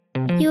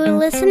You are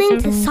listening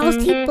to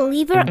Salty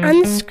Believer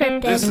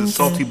Unscripted. This is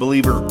Salty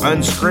Believer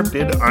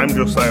Unscripted. I'm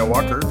Josiah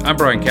Walker. I'm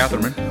Brian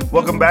Catherman.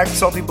 Welcome back.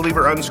 Salty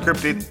Believer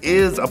Unscripted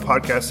is a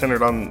podcast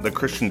centered on the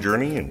Christian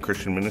journey and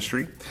Christian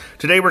ministry.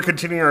 Today we're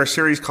continuing our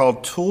series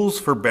called Tools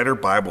for Better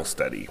Bible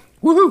Study.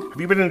 Woohoo!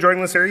 Have you been enjoying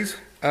the series?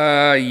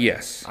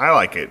 Yes. I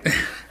like it.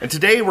 And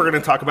today we're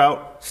going to talk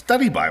about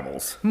study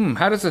Bibles.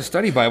 How does a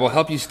study Bible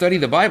help you study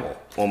the Bible?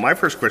 Well, my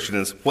first question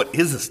is, what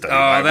is a study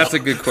Bible? Oh, that's a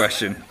good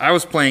question. I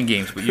was playing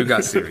games, but you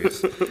got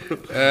serious.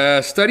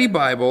 Study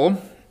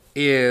Bible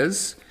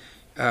is,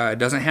 it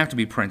doesn't have to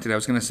be printed. I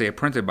was going to say a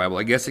printed Bible.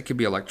 I guess it could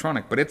be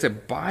electronic, but it's a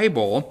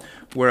Bible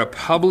where a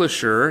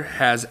publisher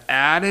has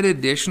added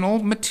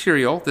additional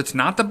material that's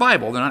not the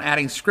Bible. They're not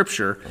adding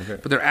scripture,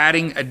 but they're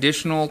adding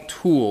additional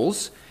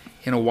tools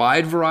in a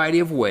wide variety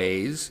of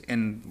ways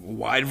and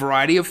wide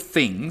variety of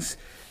things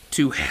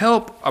to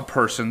help a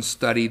person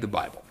study the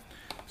Bible.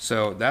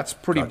 So that's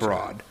pretty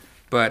broad.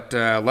 But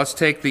let's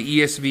take the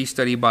ESV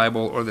Study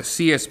Bible or the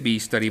CSB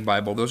Study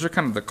Bible. Those are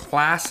kind of the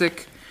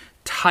classic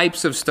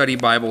types of study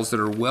Bibles that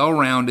are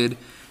well-rounded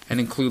and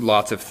include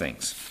lots of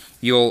things.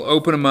 You'll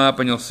open them up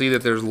and you'll see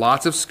that there's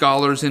lots of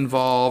scholars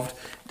involved.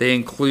 They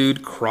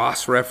include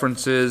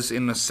cross-references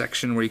in the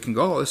section where you can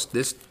go, oh,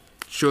 this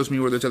shows me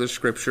where there's other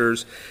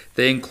scriptures.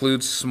 They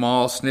include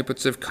small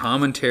snippets of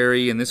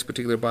commentary. In this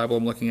particular Bible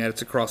I'm looking at,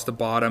 it's across the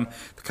bottom.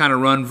 They kind of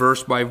run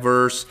verse by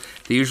verse.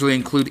 They usually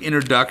include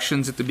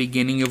introductions at the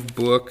beginning of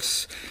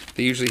books.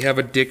 They usually have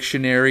a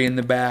dictionary in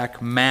the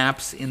back,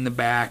 maps in the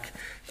back,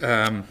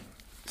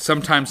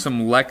 sometimes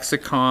some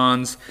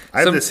lexicons.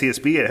 I have the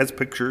CSB. It has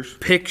pictures.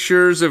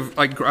 Pictures of,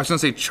 like, I was going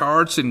to say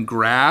charts and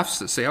graphs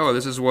that say, oh,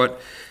 this is what,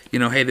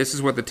 hey, this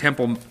is what the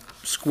temple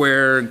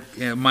square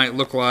might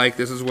look like.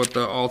 This is what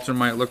the altar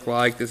might look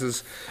like. This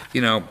is,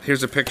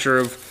 here's a picture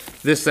of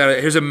this, that.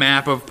 Here's a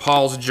map of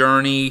Paul's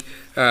journey.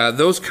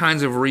 Those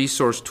kinds of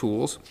resource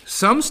tools.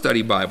 Some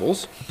study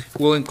Bibles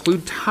will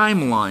include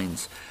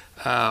timelines.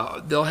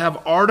 They'll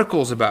have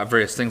articles about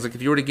various things. Like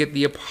if you were to get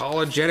the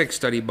Apologetic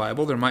Study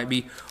Bible, there might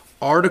be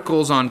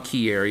articles on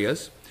key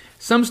areas.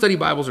 Some study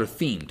Bibles are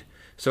themed.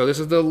 So this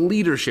is the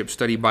Leadership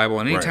Study Bible.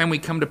 And anytime we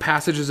come to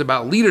passages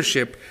about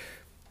leadership,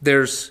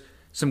 there's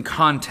some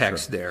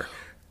context there.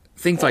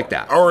 Things like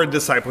that. Or a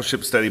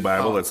Discipleship Study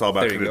Bible that's all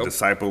about kind of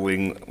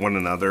discipling one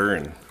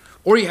another.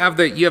 Or you have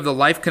the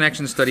Life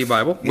Connection Study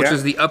Bible, which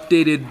is the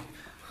updated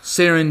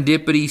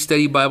Serendipity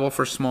Study Bible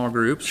for small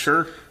groups.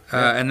 Sure.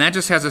 And that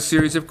just has a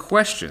series of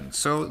questions.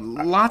 So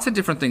lots of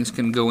different things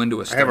can go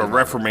into a study Bible. I have a Bible.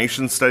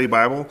 Reformation Study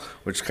Bible,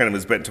 which kind of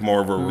is bent to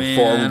more of a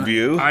Reformed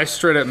view. I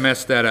straight up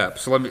messed that up.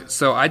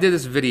 So I did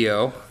this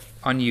video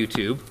on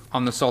YouTube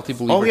on the Salty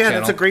Believer channel.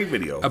 That's a great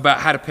video.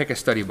 About how to pick a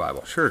study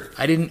Bible. Sure.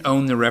 I didn't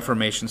own the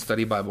Reformation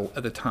Study Bible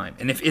at the time.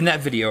 And if in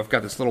that video, I've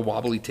got this little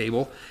wobbly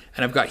table,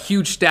 and I've got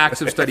huge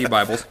stacks of study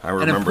Bibles,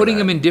 and I'm putting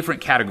them in different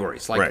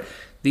categories. Like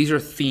these are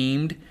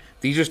themed.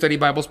 These are study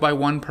Bibles by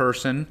one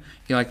person.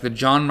 Like the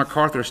John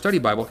MacArthur Study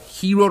Bible,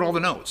 he wrote all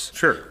the notes.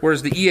 Sure.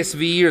 Whereas the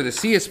ESV or the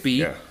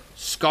CSB,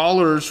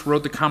 scholars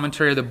wrote the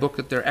commentary of the book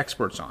that they're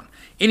experts on.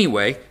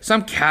 Anyway, so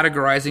I'm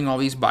categorizing all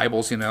these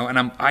Bibles, and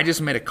I just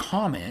made a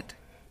comment.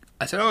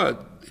 I said,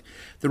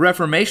 the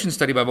Reformation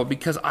Study Bible,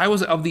 because I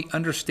was of the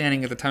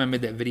understanding at the time I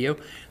made that video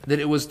that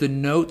it was the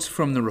notes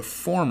from the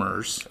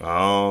Reformers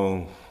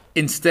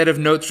instead of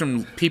notes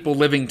from people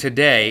living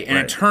today. And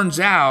it turns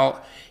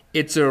out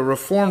it's a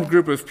Reformed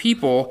group of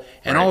people,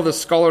 and all the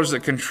scholars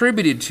that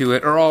contributed to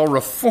it are all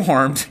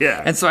Reformed.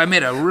 Yeah. And so I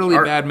made a really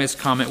bad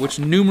miscomment, which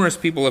numerous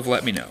people have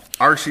let me know.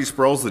 R.C.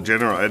 Sproul's the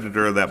general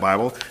editor of that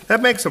Bible.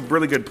 That makes a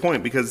really good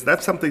point, because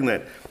that's something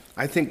that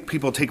I think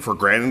people take for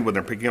granted when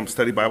they're picking up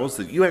study Bibles,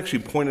 that you actually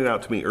pointed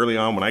out to me early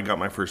on when I got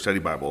my first study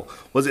Bible,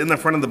 was in the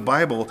front of the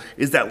Bible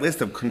is that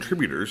list of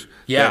contributors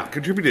that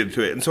contributed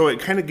to it. And so it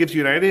kind of gives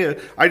you an idea.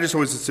 I just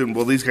always assumed,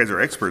 well, these guys are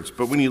experts.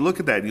 But when you look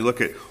at that and you look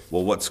at,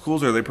 well, what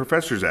schools are they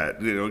professors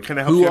at? It kind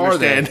of helps you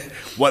understand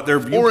what their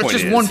viewpoint is. Or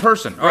it's just one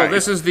person. Oh,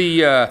 this is the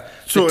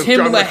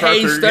Tim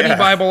LaHaye Study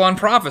Bible on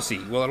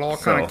prophecy. Well, it all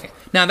kind of...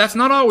 Now, that's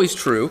not always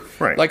true.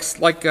 Right. Like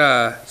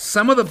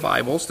some of the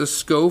Bibles, the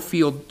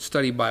Schofield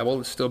Study Bible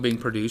that's still being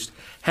produced,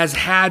 has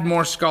had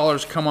more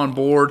scholars come on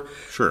board.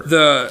 Sure.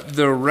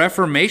 The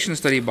Reformation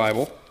Study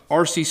Bible,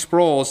 R.C.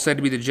 Sproul is said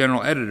to be the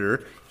general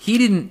editor. He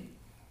didn't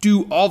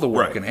do all the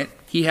work in it.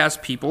 He has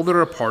people that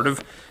are a part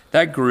of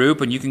that group,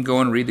 and you can go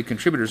and read the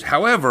contributors.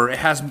 However, it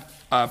has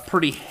a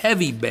pretty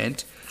heavy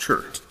bent,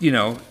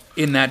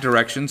 in that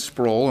direction,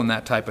 Sproul and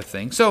that type of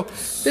thing. So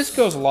this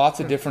goes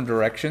lots of different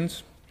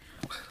directions.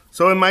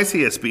 So in my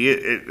CSB,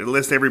 it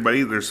lists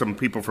everybody. There's some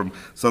people from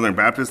Southern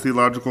Baptist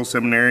Theological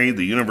Seminary,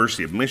 the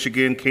University of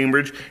Michigan,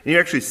 Cambridge, and you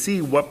actually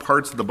see what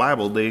parts of the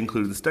Bible they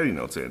include the study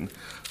notes in.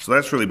 So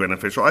that's really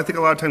beneficial. I think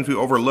a lot of times we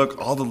overlook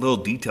all the little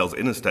details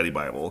in a study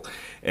Bible,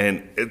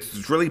 and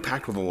it's really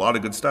packed with a lot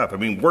of good stuff. I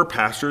mean, we're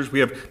pastors. We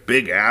have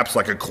big apps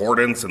like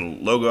Accordance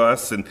and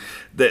Logos, and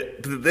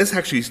this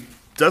actually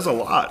does a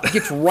lot. It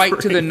gets right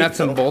to the nuts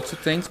and bolts of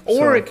things,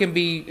 or it can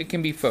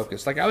be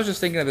focused. Like I was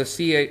just thinking of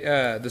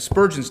the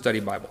Spurgeon Study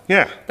Bible.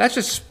 Yeah, that's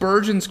just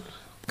Spurgeon's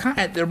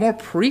they're more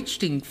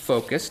preaching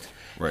focused.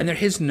 Right. And they're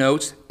his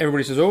notes.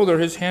 Everybody says, "Oh, they're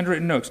his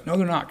handwritten notes." No,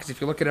 they're not, because if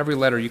you look at every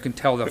letter, you can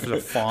tell that there's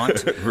a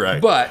font. Right.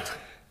 But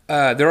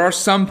there are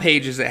some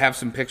pages that have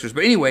some pictures.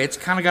 But anyway, it's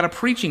kind of got a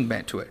preaching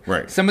bent to it.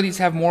 Right. Some of these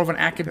have more of an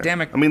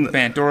academic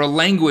bent or a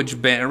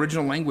language bent,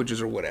 original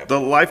languages or whatever. The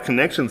Life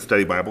Connection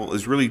Study Bible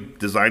is really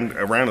designed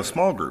around a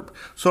small group.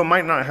 So it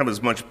might not have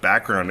as much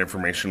background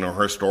information or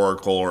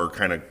historical or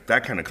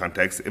that kind of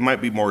context. It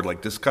might be more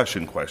like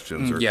discussion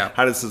questions or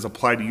how does this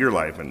apply to your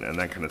life and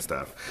that kind of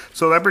stuff.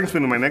 So that brings me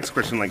to my next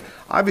question. Like,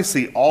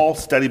 obviously, all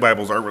study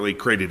Bibles aren't really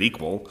created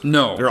equal.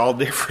 No. They're all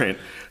different.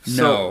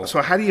 No.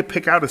 So how do you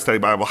pick out a study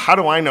Bible? How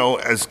do I know,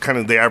 as kind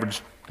of the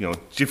average,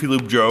 Jiffy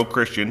Lube Joe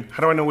Christian,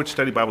 how do I know which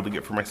study Bible to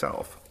get for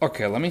myself?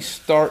 Okay, let me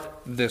start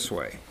this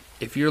way.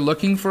 If you're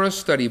looking for a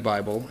study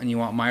Bible and you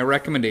want my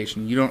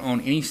recommendation, you don't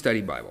own any study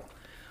Bible.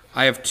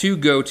 I have two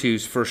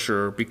go-tos for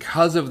sure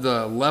because of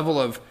the level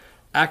of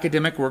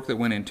academic work that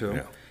went into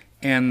them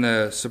and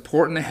the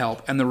support and the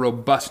help and the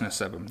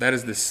robustness of them. That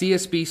is the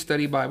CSB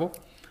Study Bible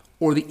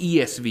or the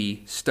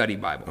ESV Study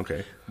Bible.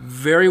 Okay.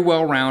 Very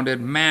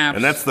well-rounded, maps.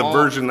 And that's the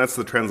version, that's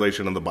the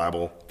translation of the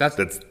Bible. That's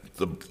the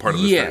part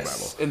of the study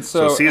Bible. And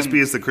so CSB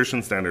is the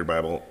Christian Standard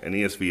Bible, and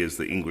ESV is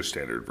the English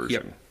Standard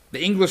version. Yep.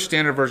 The English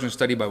Standard Version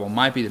Study Bible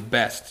might be the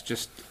best.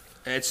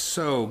 It's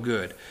so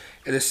good.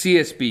 The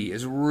CSB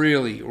is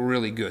really,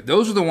 really good.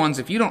 Those are the ones,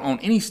 if you don't own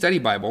any study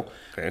Bible,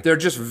 they're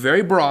just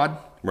very broad,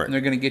 and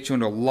they're going to get you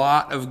into a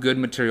lot of good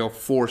material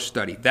for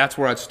study. That's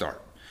where I'd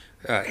start,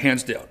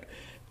 hands down.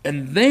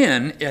 And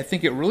then I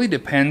think it really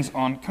depends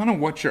on kind of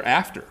what you're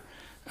after.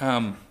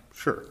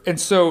 Sure. And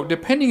so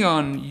depending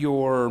on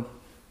your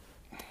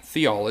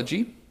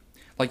theology,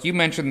 like you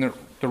mentioned,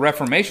 the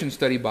Reformation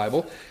Study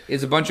Bible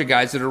is a bunch of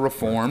guys that are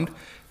Reformed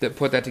that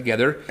put that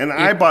together. And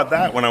I bought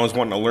that when I was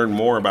wanting to learn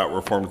more about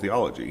Reformed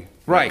theology.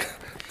 Right.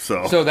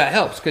 So that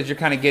helps because you're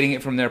kind of getting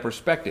it from their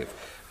perspective.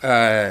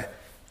 I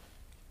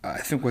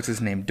think, what's his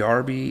name?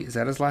 Darby. Is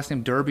that his last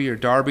name? Derby or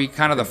Darby?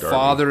 Kind of the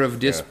father of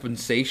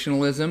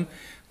dispensationalism.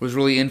 Was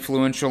really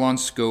influential on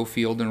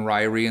Schofield and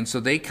Ryrie, and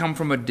so they come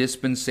from a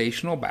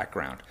dispensational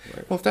background.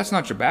 Right. Well, if that's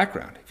not your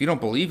background, if you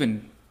don't believe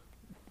in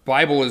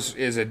Bible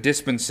is a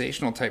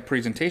dispensational type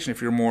presentation,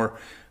 if you're more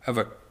of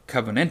a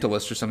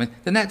covenantalist or something,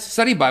 then that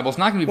study Bible is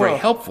not going to be very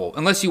helpful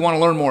unless you want to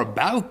learn more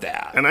about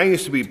that. And I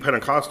used to be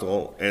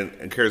Pentecostal and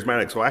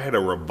charismatic, so I had a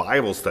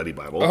revival study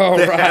Bible. Oh,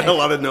 that right. had a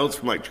lot of notes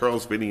from like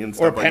Charles Finney and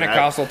stuff or like that. Or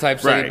Pentecostal type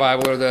study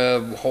Bible, or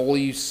the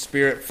Holy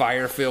Spirit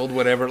fire-filled,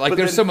 whatever. Like,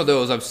 there's some of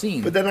those I've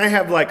seen. But then I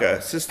have like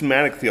a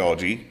systematic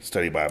theology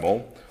study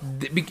Bible.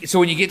 So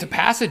when you get to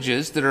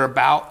passages that are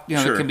about,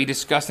 that can be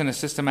discussed in a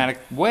systematic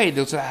way,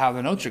 those are how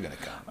the notes are going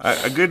to come.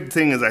 A good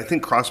thing is I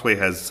think Crossway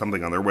has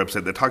something on their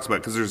website that talks about,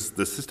 because there's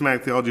the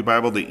Systematic Theology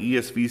Bible, the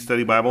ESV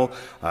Study Bible,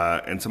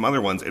 and some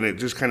other ones, and it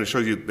just kind of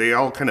shows you they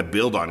all kind of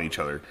build on each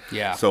other.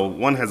 Yeah. So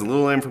one has a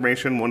little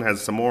information, one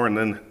has some more, and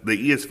then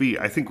the ESV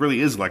I think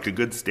really is like a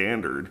good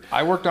standard.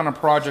 I worked on a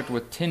project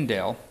with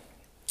Tyndale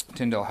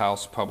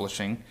House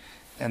Publishing,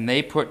 and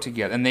they put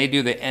together, and they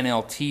do the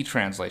NLT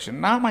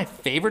translation. Not my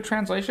favorite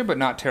translation, but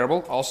not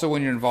terrible. Also,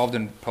 when you're involved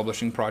in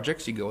publishing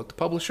projects, you go with the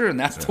publisher, and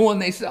that's the one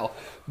they sell.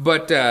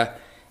 But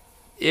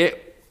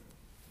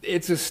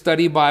it's a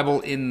study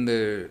Bible in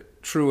the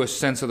truest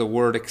sense of the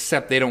word,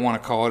 except they don't want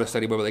to call it a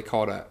study Bible. They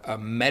call it a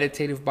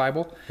meditative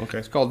Bible. Okay.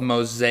 It's called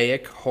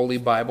Mosaic Holy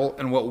Bible.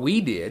 And what we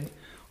did,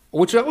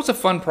 which that was a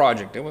fun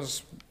project. It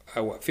was,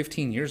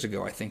 15 years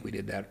ago, I think we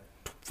did that.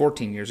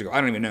 14 years ago. I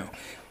don't even know.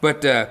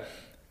 But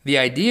the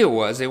idea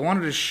was they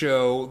wanted to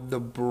show the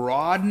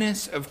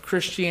broadness of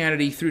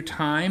Christianity through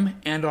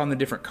time and on the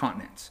different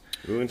continents.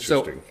 Ooh,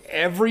 interesting. So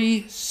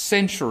every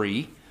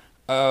century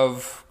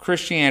of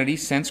Christianity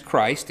since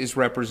Christ is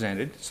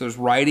represented. So there's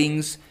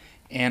writings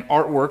and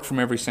artwork from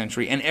every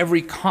century, and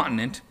every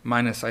continent,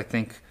 minus, I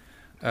think,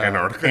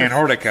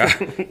 Antarctica,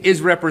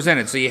 is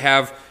represented. So you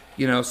have,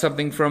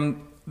 something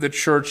from the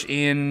church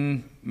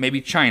in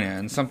maybe China,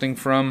 and something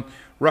from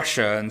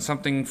Russia, and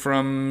something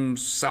from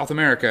South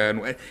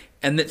America,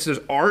 and so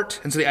there's art.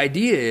 And so the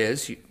idea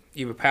is you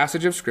have a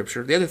passage of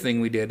Scripture. The other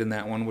thing we did in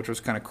that one, which was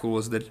kind of cool,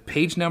 is that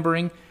page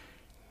numbering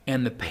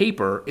and the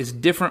paper is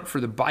different for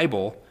the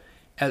Bible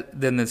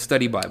than the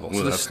study Bible. Well,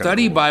 so the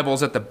study Bible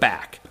is at the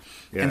back.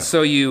 Yeah. And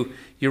so you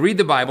read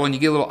the Bible and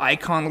you get a little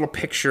icon, a little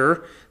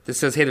picture that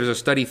says, hey, there's a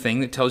study thing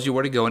that tells you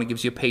where to go, and it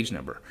gives you a page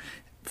number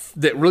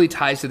that really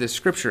ties to this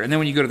Scripture. And then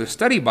when you go to the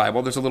study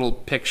Bible, there's a little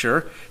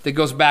picture that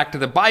goes back to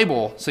the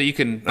Bible, so you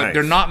can,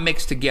 they're not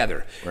mixed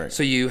together. Right.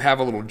 So you have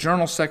a little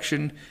journal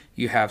section,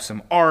 you have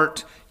some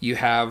art, you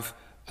have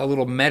a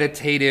little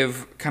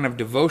meditative kind of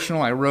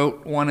devotional. I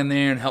wrote one in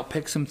there and helped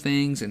pick some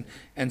things.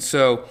 And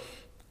so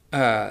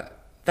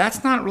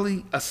that's not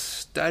really a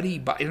study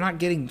Bible. You're not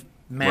getting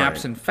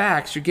maps and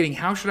facts. You're getting,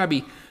 how should I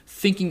be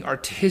thinking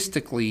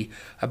artistically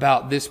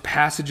about this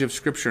passage of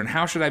Scripture, and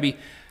how should I be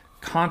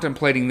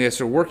contemplating this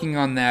or working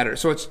on that, or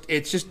so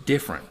it's just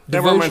different.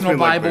 That reminds me Devotional of,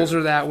 like, Bibles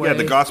are that way. Yeah,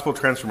 the Gospel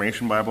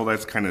Transformation Bible,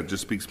 that's kind of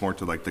just speaks more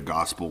to like the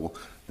gospel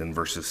than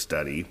versus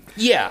study.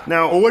 Yeah.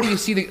 Now- or where do you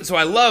see the? So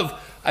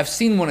I've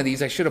seen one of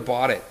these. I should have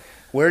bought it.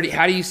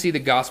 How do you see the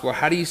gospel?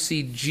 How do you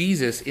see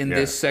Jesus in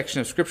this section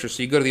of Scripture?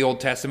 So you go to the Old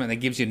Testament and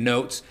it gives you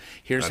notes.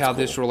 Here's That's how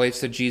this cool. relates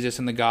to Jesus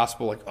in the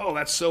gospel. Like, oh,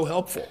 that's so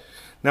helpful.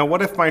 Now,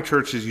 what if my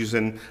church is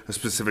using a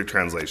specific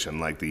translation,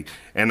 like the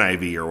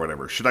NIV or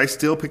whatever? Should I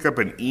still pick up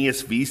an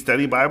ESV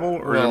study Bible,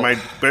 or am I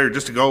better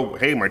just to go,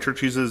 hey, my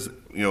church uses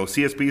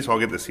CSB, so I'll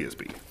get the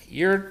CSB?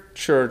 Your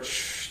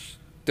church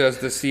does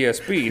the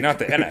CSB, not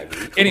the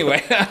NIV.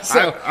 Anyway,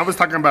 so I was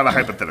talking about a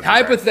hypothetical.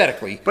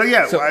 hypothetically. But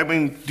yeah, so I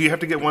mean, do you have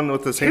to get one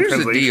with the same here's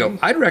the translation? deal.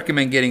 I'd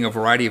recommend getting a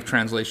variety of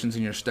translations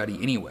in your study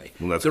anyway.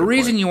 Well, that's a the good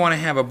reason point. you want to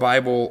have a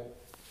Bible,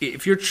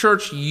 if your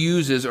church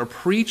uses or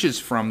preaches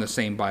from the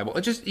same Bible,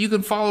 you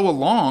can follow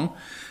along.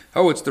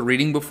 Oh, it's the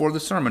reading before the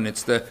sermon.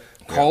 It's the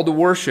call to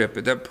worship.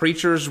 The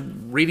preacher's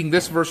reading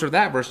this verse or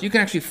that verse. You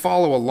can actually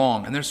follow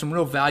along, and there's some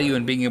real value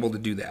in being able to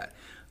do that.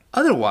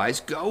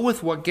 Otherwise, go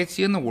with what gets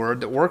you in the Word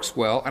that works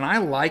well, and I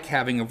like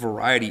having a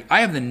variety.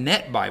 I have the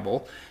Net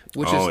Bible,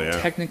 which is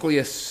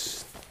technically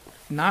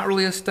not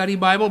really a study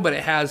Bible, but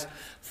it has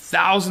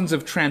thousands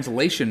of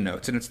translation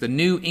notes, and it's the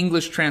New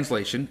English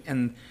translation,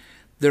 and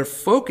their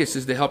focus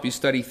is to help you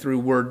study through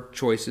word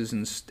choices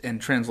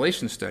and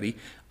translation study.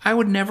 I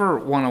would never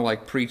want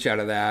to preach out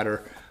of that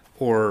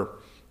or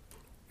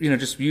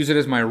just use it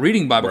as my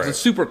reading Bible because it's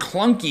super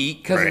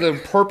clunky because of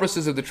the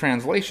purposes of the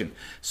translation.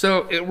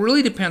 So it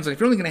really depends on if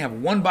you're only going to have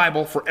one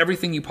Bible for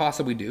everything you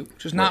possibly do,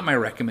 which is not my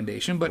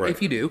recommendation, but if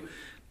you do,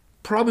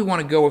 probably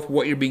want to go with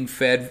what you're being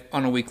fed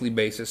on a weekly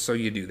basis, so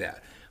you do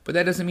that. But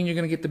that doesn't mean you're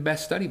going to get the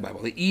best study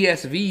Bible. The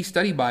ESV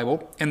study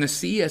Bible and the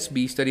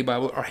CSB study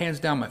Bible are hands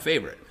down my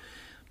favorite.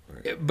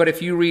 But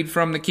if you read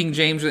from the King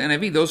James or the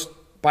NIV, those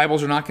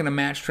Bibles are not going to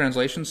match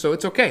translations, so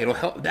it's okay. It'll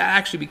help. That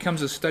actually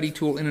becomes a study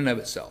tool in and of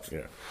itself.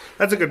 Yeah,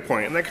 that's a good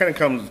point, and that kind of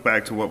comes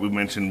back to what we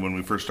mentioned when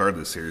we first started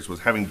this series, was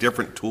having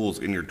different tools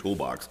in your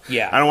toolbox.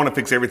 Yeah. I don't want to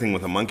fix everything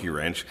with a monkey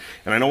wrench,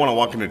 and I don't want to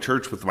walk into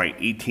church with my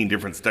 18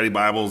 different study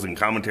Bibles and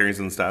commentaries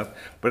and stuff,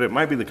 but it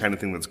might be the kind of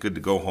thing that's good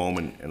to go home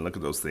and look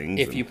at those things.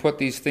 If you put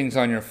these things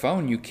on your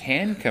phone, you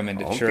can come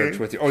into church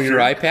with your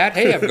iPad.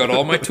 Hey, I've got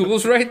all my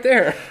tools right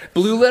there.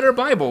 Blue Letter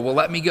Bible will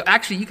let me go.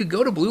 Actually, you could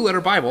go to Blue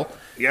Letter Bible.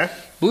 Yeah.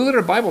 Blue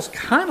Letter Bible's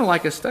kind of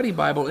like a study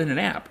Bible in an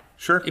app.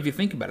 Sure. If you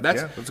think about it.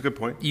 That's a good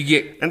point. You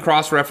get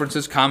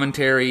cross-references,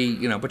 commentary,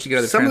 but you get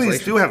other Some of translations.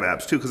 these do have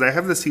apps, too, because I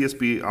have the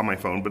CSB on my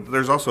phone, but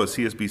there's also a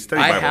CSB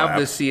study Bible app. I have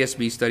the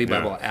CSB study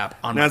Bible app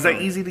on my phone. Now, is phone.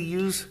 that easy to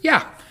use?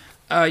 Yeah.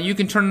 You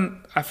can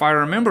turn, if I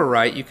remember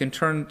right, you can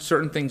turn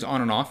certain things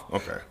on and off.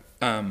 Okay.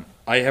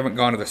 I haven't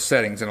gone to the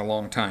settings in a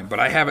long time,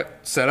 but I have it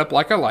set up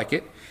like I like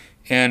it,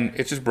 and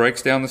it just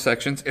breaks down the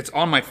sections. It's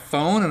on my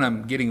phone, and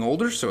I'm getting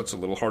older, so it's a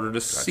little harder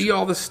to see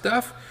all this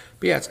stuff.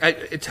 But yeah,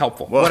 it's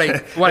helpful. Well,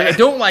 what I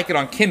don't like it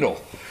on Kindle.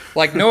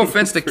 No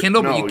offense to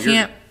Kindle, but you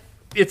can't.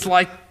 It's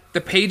like the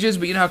pages,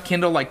 but you know how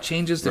Kindle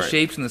changes the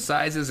shapes and the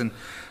sizes, and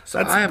so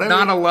I am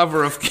not a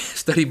lover of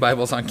study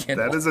Bibles on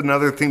Kindle. That is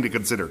another thing to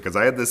consider, because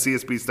I had the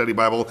CSB study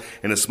Bible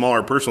in a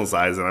smaller personal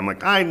size, and I'm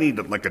like, I need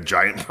a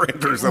giant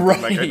print or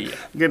something. I'm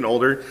getting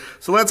older.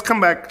 So let's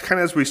come back, kind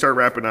of as we start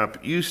wrapping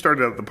up. You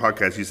started out the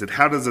podcast, you said,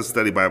 how does the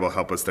study Bible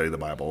help us study the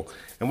Bible?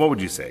 And what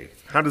would you say?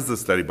 How does the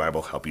study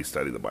Bible help you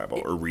study the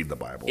Bible or read the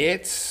Bible?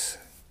 It's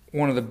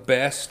one of the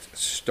best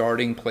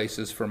starting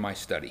places for my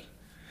study.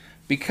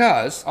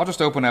 Because, I'll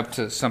just open up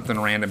to something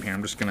random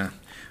here.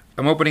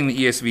 I'm opening the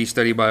ESV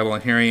study Bible,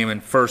 and here I am in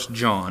 1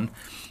 John.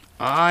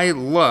 I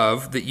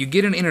love that you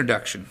get an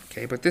introduction,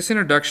 okay? But this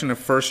introduction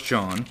of 1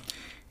 John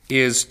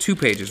is 2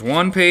 pages.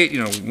 One page,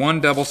 one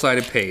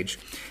double-sided page.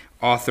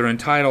 Author and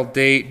title,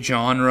 date,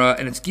 genre,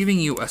 and it's giving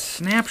you a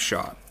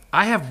snapshot.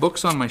 I have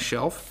books on my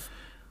shelf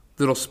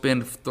that'll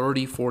spend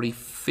 30, 40,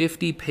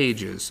 50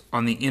 pages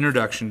on the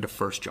introduction to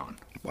 1 John.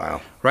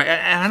 Wow. Right?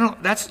 And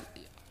that's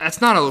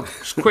not a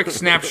quick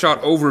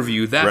snapshot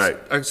overview.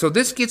 That's so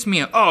this gets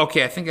me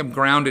okay, I think I'm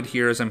grounded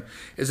here as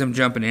I'm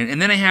jumping in.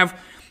 And then I have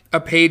a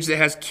page that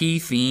has key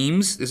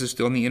themes. This is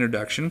still in the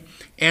introduction,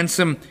 and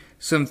some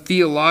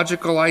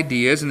theological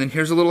ideas, and then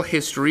here's a little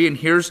history, and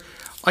here's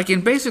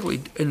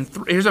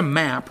here's a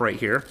map right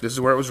here. This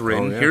is where it was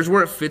written. Oh, yeah. Here's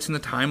where it fits in the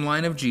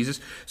timeline of Jesus.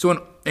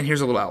 And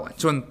here's a little outline.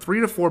 So in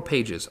 3 to 4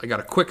 pages, I got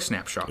a quick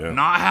snapshot,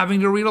 not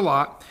having to read a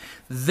lot.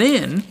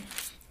 Then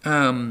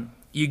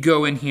you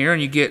go in here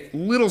and you get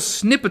little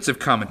snippets of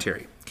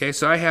commentary. Okay,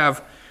 so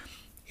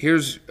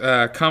here's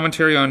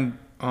commentary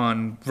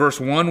on verse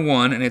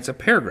 1:1, and it's a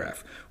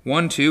paragraph.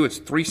 1:2, it's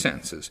 3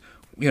 sentences.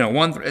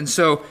 And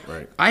so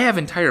I have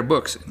entire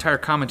books, entire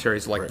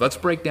commentaries let's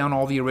break down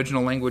all the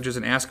original languages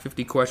and ask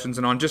 50 questions,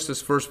 and on just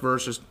this first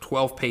verse is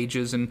 12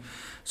 pages. And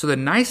so the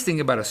nice thing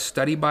about a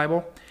study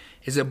Bible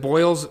is it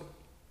boils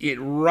it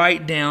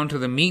right down to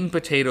the meat and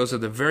potatoes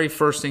of the very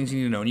first things you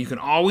need to know. And you can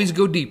always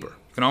go deeper.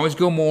 You can always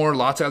go more,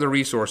 lots of other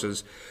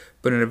resources,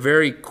 but in a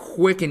very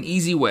quick and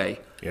easy way,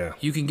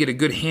 you can get a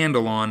good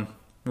handle on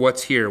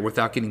what's here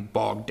without getting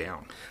bogged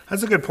down.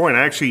 That's a good point.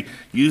 I actually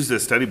used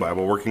this study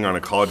Bible working on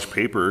a college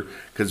paper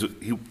because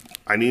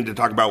I needed to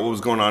talk about what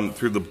was going on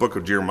through the book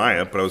of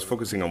Jeremiah, but I was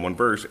focusing on one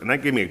verse, and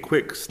that gave me a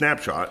quick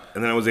snapshot,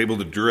 and then I was able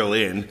to drill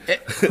in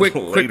quick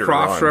later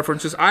cross on.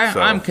 references.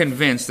 I'm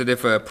convinced that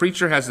if a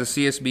preacher has the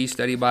CSB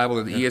study Bible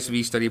or the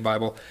ESV study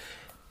Bible,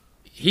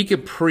 he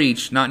could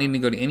preach not needing to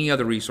go to any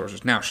other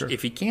resources. Now,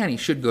 if he can, he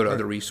should go to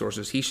other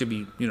resources. He should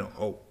be,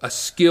 a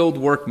skilled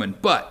workman.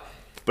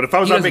 But if I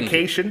was he on doesn't need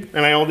vacation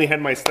and I only had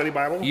my study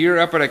Bible, you're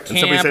up at a camp. and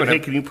somebody said, "Hey,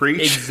 can you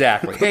preach?"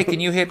 Exactly. Hey, can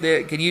you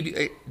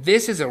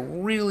this is a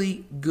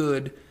really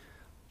good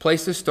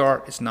place to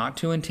start. It's not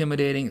too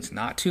intimidating. It's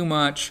not too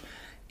much.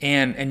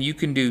 And you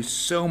can do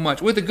so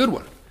much with a good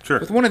one. Sure.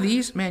 With one of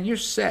these, man, you're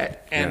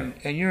set and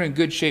you're in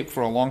good shape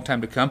for a long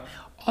time to come.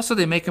 Also,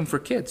 they make them for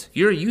kids.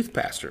 You're a youth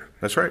pastor.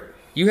 That's right.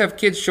 You have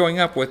kids showing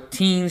up with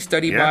teen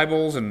study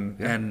Bibles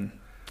and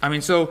I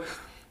mean, so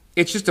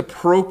it's just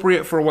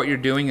appropriate for what you're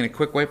doing in a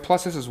quick way.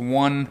 Plus, this is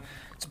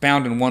it's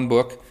bound in one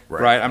book,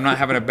 right? I'm not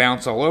having to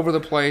bounce all over the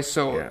place.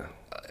 So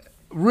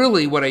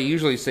really what I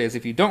usually say is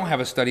if you don't have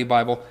a study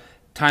Bible,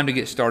 time to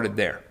get started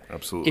there.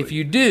 Absolutely. If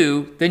you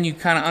do, then you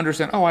kind of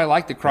understand, I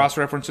like the cross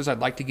references. I'd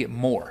like to get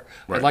more.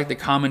 Right. I'd like the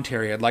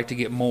commentary. I'd like to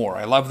get more.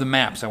 I love the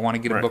maps. I want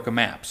to get a book of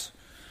maps.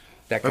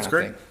 That's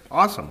great. Thing.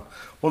 Awesome.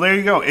 Well, there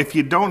you go. If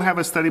you don't have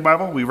a study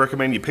Bible, we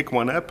recommend you pick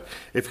one up.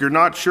 If you're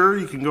not sure,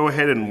 you can go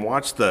ahead and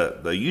watch the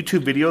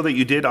YouTube video that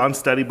you did on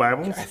study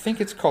Bibles. I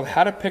think it's called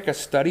How to Pick a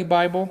Study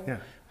Bible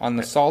on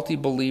the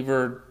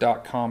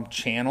saltybeliever.com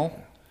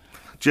channel.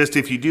 Just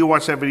if you do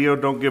watch that video,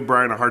 don't give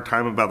Brian a hard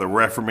time about the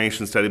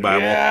Reformation Study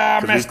Bible.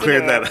 Yeah, because we've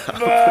cleared that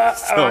up.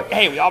 So,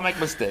 hey, we all make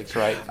mistakes,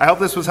 right? I hope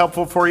this was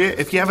helpful for you.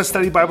 If you have a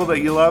study Bible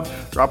that you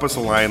love, drop us a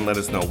line. Let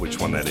us know which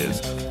one that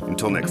is.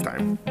 Until next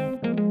time.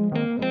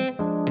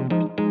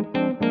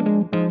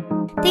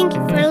 Thank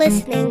you for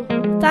listening.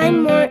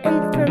 Find more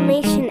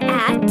information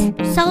at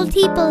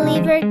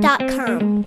saltybeliever.com.